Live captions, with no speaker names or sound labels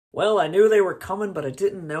Well, I knew they were coming, but I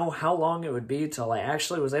didn't know how long it would be till I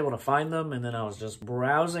actually was able to find them, and then I was just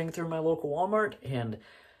browsing through my local Walmart, and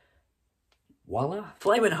voila.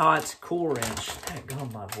 Flamin Hot Cool Ranch. Dang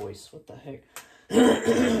on my voice. What the heck?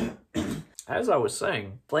 As I was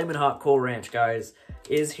saying, Flamin Hot Cool Ranch, guys,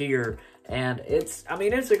 is here, and it's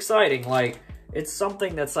exciting. Like, it's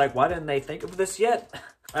something that's like, why didn't they think of this yet?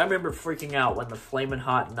 I remember freaking out when the Flamin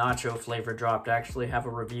Hot Nacho flavor dropped. I actually have a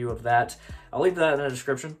review of that. I'll leave that in the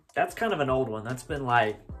description. That's kind of an old one. That's been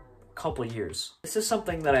like a couple years. This is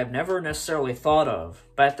something that I've never necessarily thought of,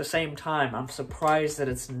 but at the same time, I'm surprised that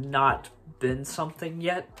it's not been something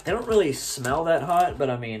yet. They don't really smell that hot, but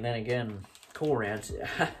I mean, then again, Cool Ranch.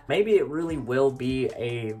 Maybe it really will be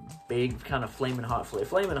a big kind of Flamin Hot flavor.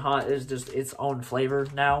 Flamin Hot is just its own flavor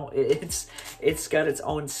now. It's got its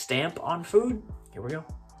own stamp on food. Here we go.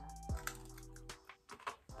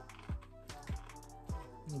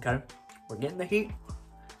 Okay, we're getting the heat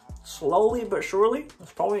slowly but surely.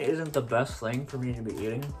 This probably isn't the best thing for me to be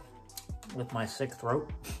eating with my sick throat.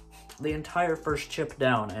 The entire first chip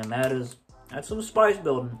down, and that's some spice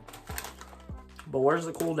building. But where's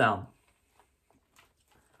the cool down?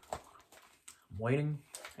 I'm waiting.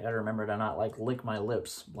 I gotta remember to not like lick my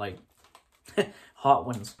lips like hot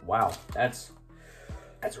ones. Wow, that's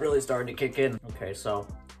really starting to kick in. Okay, so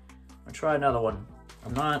I'm gonna try another one.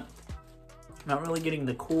 I'm not really getting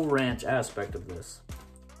the Cool Ranch aspect of this.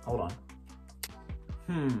 Hold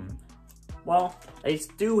on. Well, they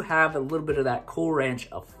do have a little bit of that Cool Ranch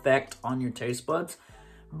effect on your taste buds,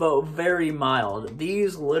 but very mild.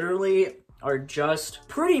 These literally are just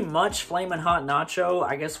pretty much Flamin Hot Nacho,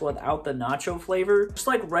 I guess without the nacho flavor. Just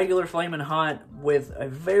like regular Flamin Hot with a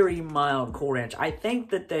very mild Cool Ranch. I think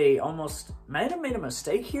that they almost might have made a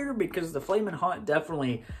mistake here because the Flamin Hot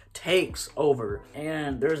definitely takes over.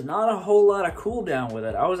 And there's not a whole lot of cool down with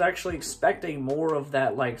it. I was actually expecting more of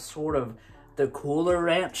that like sort of the Cooler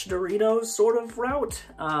Ranch Doritos sort of route.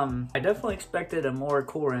 I definitely expected a more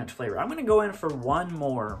Cool Ranch flavor. I'm gonna go in for one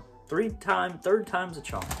more. Third time's a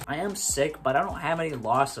charm. I am sick, but I don't have any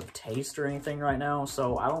loss of taste or anything right now,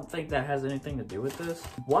 so I don't think that has anything to do with this.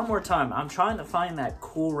 One more time, I'm trying to find that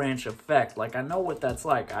Cool Ranch effect. Like, I know what that's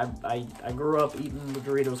like. I grew up eating the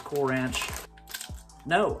Doritos Cool Ranch.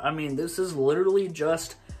 No, I mean, this is literally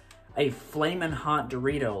just a Flamin Hot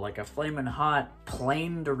Dorito, like a Flamin Hot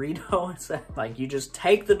plain Dorito. It's like you just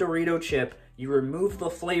take the Dorito chip, you remove the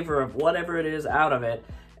flavor of whatever it is out of it,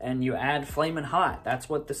 and you add Flamin Hot. That's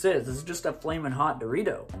what this is. This is just a Flamin Hot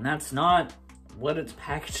Dorito. And that's not what it's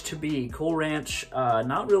packaged to be. Cool Ranch,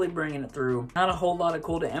 not really bringing it through. Not a whole lot of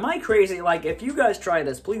cool. Am I crazy? Like, if you guys try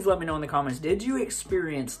this, please let me know in the comments. Did you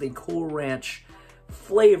experience the Cool Ranch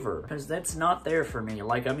flavor? Because that's not there for me.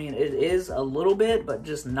 Like, I mean, it is a little bit, but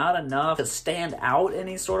just not enough to stand out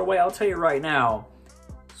any sort of way. I'll tell you right now,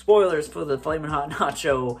 spoilers for the Flamin Hot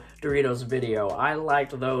Nacho Doritos video. I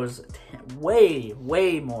liked those way,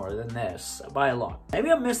 way more than this by a lot. Maybe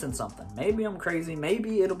I'm missing something. Maybe I'm crazy.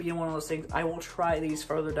 Maybe it'll be one of those things. I will try these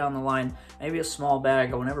further down the line. Maybe a small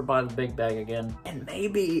bag. I will never buy the big bag again. And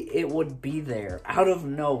maybe it would be there out of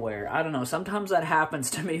nowhere. I don't know. Sometimes that happens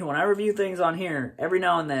to me when I review things on here. Every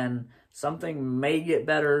now and then, something may get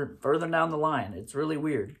better further down the line. It's really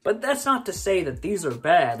weird. But that's not to say that these are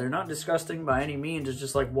bad. They're not disgusting by any means. It's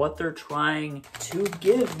just like what they're trying to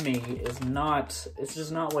give me is not, it's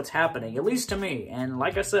just not what's happening, at least to me. And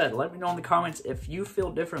like I said, let me know in the comments if you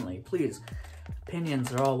feel differently. Please,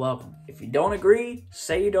 opinions are all welcome. If you don't agree,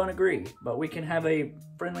 say you don't agree, but we can have a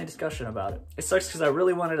friendly discussion about it. It sucks because I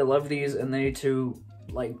really wanted to love these and they to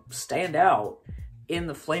like stand out in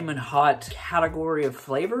the Flamin Hot category of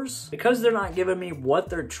flavors. Because they're not giving me what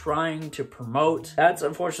they're trying to promote, that's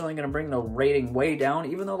unfortunately going to bring the rating way down,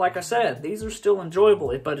 even though, like I said, these are still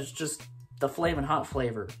enjoyable, but it's just the Flamin Hot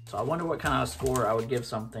flavor. So I wonder what kind of score I would give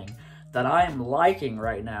something that I am liking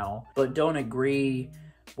right now, but don't agree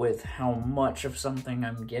with how much of something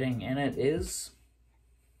I'm getting in it is.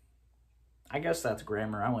 I guess that's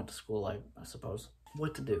grammar. I went to school, I suppose.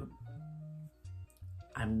 What to do?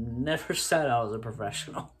 I never said I was a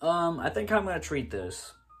professional. I think I'm gonna treat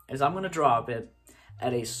this as I'm gonna drop it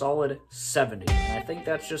at a solid 70. And I think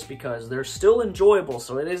that's just because they're still enjoyable,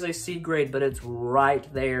 so it is a C grade, but it's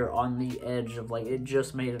right there on the edge of like, it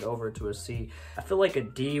just made it over to a C. I feel like a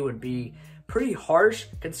D would be pretty harsh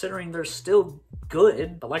considering they're still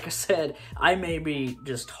good, but like I said, I may be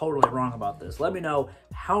just totally wrong about this. Let me know,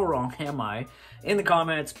 how wrong am I? In the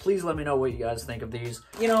comments, please let me know what you guys think of these.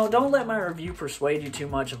 You know, don't let my review persuade you too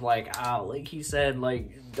much of like, like he said,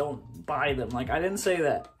 like, don't buy them. Like, I didn't say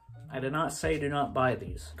that. I did not say do not buy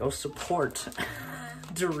these. Go support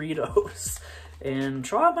Doritos. and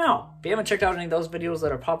try them out. If you haven't checked out any of those videos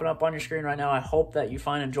that are popping up on your screen right now, I hope that you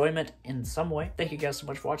find enjoyment in some way. Thank you guys so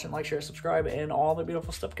much for watching. Like, share, subscribe, and all the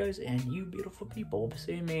beautiful stuff, guys. And you beautiful people will be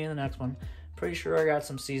seeing me in the next one. Pretty sure I got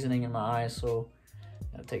some seasoning in my eyes, so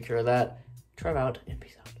gotta take care of that. Try out and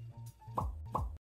peace out.